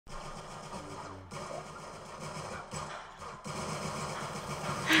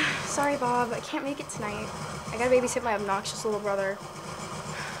Sorry, Bob. I can't make it tonight. I gotta babysit my obnoxious little brother.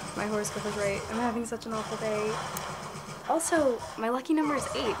 My horoscope was right. I'm having such an awful day. Also, my lucky number is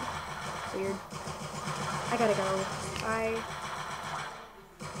 8. Weird. I gotta go. Bye.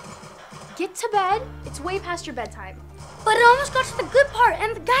 Get to bed. It's way past your bedtime. But it almost got to the good part,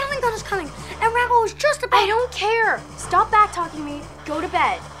 and the Gatling gun is coming, and Rambo was just about— I don't care. Stop back-talking to me. Go to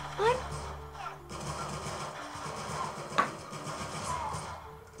bed. What?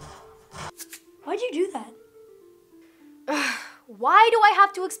 Why'd you do that? Why do I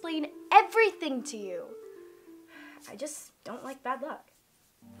have to explain everything to you? I just don't like bad luck.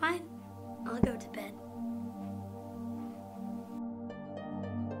 Fine. I'll go to bed.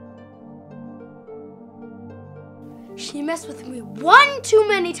 She messed with me one too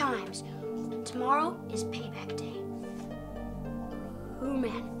many times. Tomorrow is payback day. Oh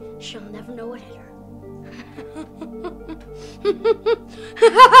man, she'll never know what hit her.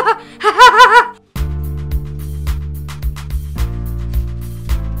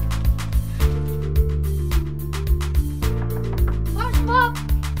 Bob.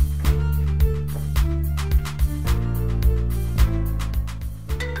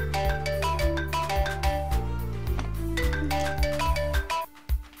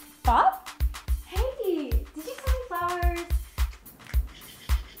 Bob? Hey, did you send me flowers?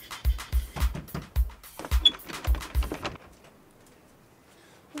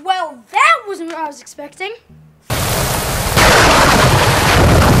 Well, that wasn't what I was expecting.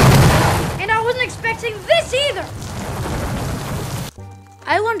 And I wasn't expecting this either.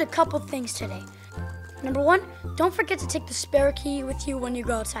 I learned a couple things today. Number 1, don't forget to take the spare key with you when you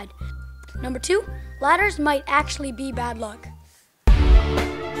go outside. Number 2, ladders might actually be bad luck.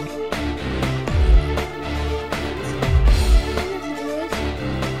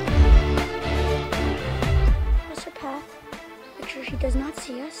 What's her path? Make sure she does not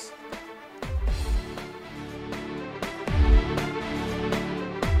see us.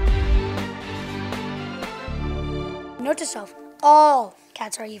 Note to self, all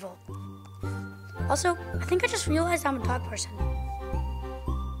cats are evil. Also, I think I just realized I'm a dog person.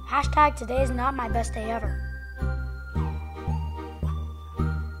 Hashtag today is not my best day ever.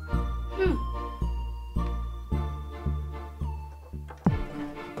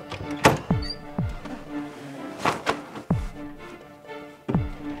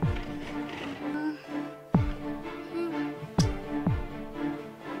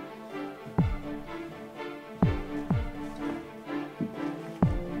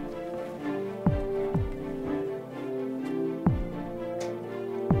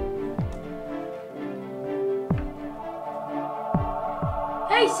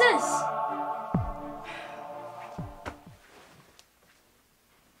 Hey, sis!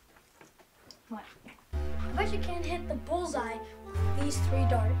 What? I bet you can't hit the bullseye with these 3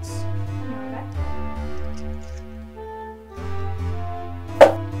 darts.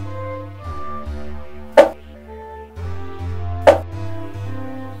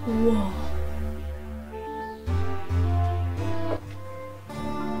 Whoa.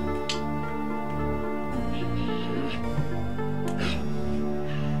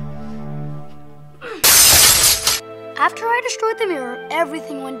 After I destroyed the mirror,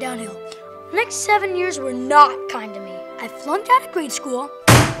 everything went downhill. The next 7 years were not kind to me. I flunked out of grade school,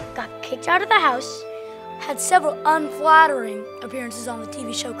 got kicked out of the house, had several unflattering appearances on the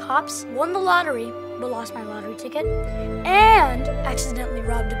TV show Cops, won the lottery, but lost my lottery ticket, and accidentally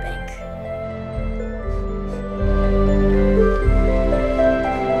robbed a bank.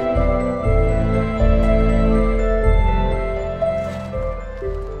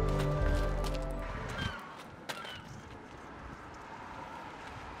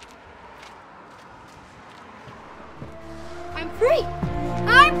 I'm free!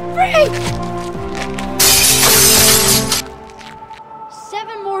 I'm free!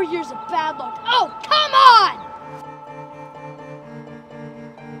 7 more years of bad luck. Oh,